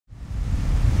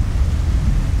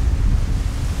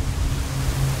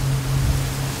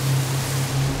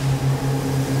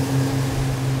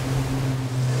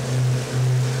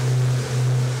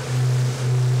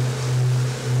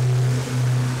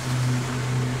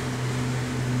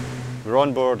We're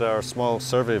on board our small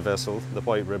survey vessel, the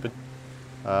White Ribbon.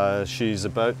 She's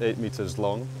about 8 meters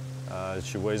long.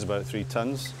 She weighs about 3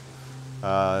 tons.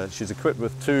 She's equipped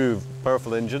with 2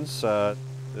 powerful engines.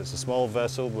 It's a small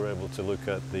vessel. We're able to look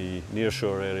at the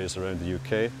nearshore areas around the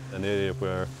UK, an area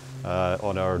where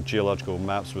on our geological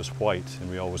maps was white, and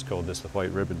we always called this the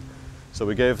White Ribbon. So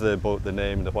we gave the boat the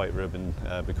name the White Ribbon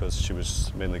because she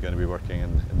was mainly going to be working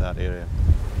in that area.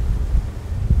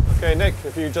 Okay, Nick,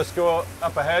 if you just go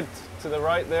up ahead to the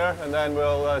right there, and then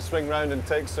we'll swing round and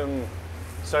take some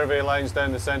survey lines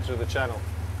down the centre of the channel.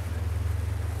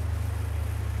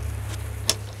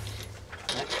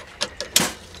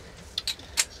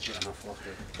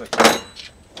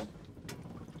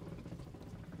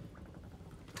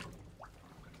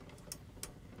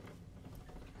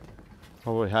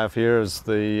 What we have here is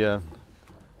a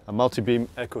multi-beam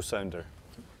echo sounder.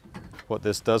 What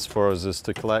this does for us is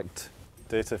to collect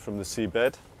data from the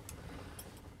seabed.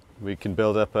 We can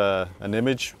build up an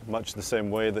image much the same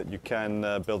way that you can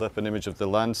build up an image of the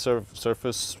land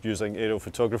surface using aerial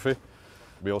photography.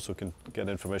 We also can get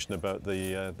information about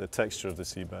the texture of the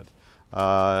seabed.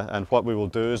 And what we will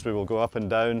do is we will go up and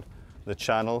down the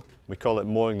channel. We call it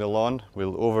mowing the lawn.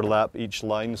 We'll overlap each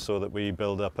line so that we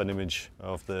build up an image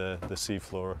of the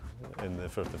seafloor in the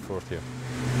Firth of Forth here.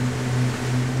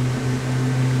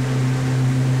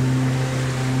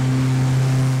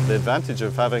 The advantage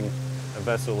of having a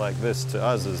vessel like this to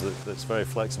us is that it's very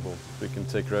flexible. We can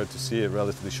take her out to sea at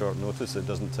relatively short notice. It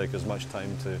doesn't take as much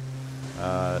time to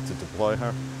deploy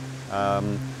her.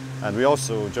 And we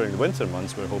also, during the winter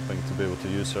months, we're hoping to be able to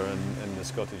use her in the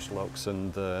Scottish lochs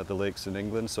and the lakes in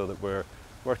England, so that we're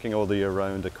working all the year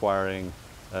round acquiring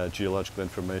geological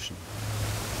information.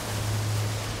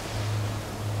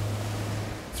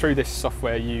 Through this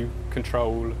software you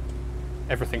control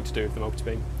everything to do with the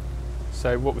multi-beam.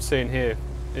 So what we're seeing here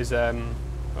is a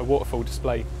waterfall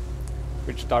display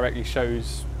which directly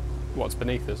shows what's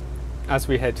beneath us. As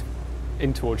we head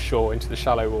in towards shore, into the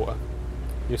shallow water,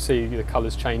 you'll see the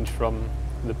colours change from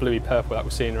the bluey purple that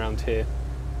we're seeing around here,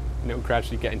 and it will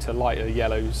gradually get into lighter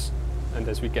yellows, and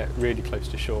as we get really close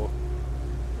to shore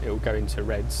it will go into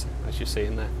reds, as you see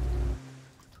in there.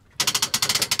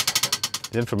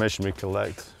 The information we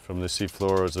collect from the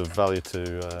seafloor is of value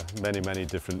to many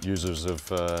different users of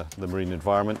the marine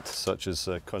environment, such as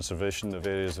conservation of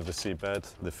areas of the seabed,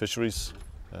 the fisheries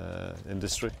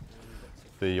industry,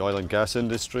 the oil and gas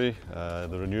industry, the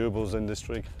renewables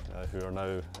industry, who are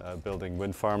now building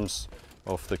wind farms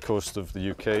off the coast of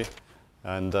the UK,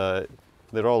 and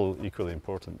they're all equally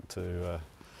important to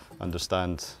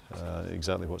understand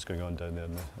exactly what's going on down there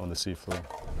on the seafloor.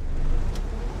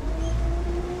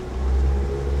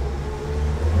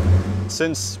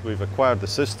 Since we've acquired the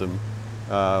system,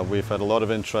 we've had a lot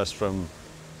of interest from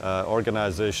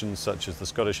organisations such as the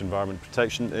Scottish Environment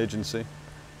Protection Agency.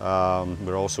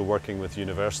 We're also working with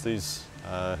universities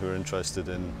who are interested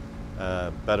in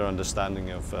better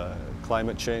understanding of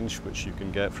climate change, which you can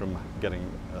get from getting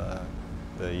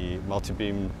the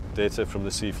multi-beam data from the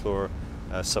seafloor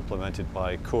supplemented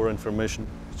by core information.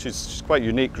 She's quite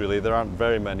unique, really. There aren't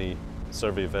very many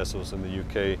survey vessels in the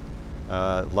UK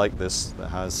like this that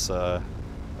has the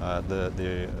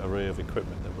array of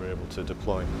equipment that we're able to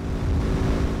deploy.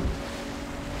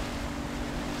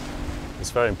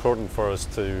 It's very important for us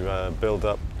to build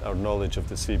up our knowledge of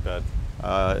the seabed.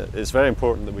 It's very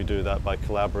important that we do that by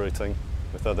collaborating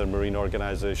with other marine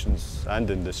organisations and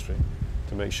industry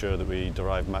to make sure that we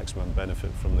derive maximum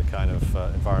benefit from the kind of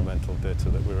environmental data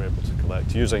that we're able to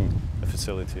collect using a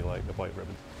facility like the White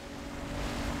Ribbon.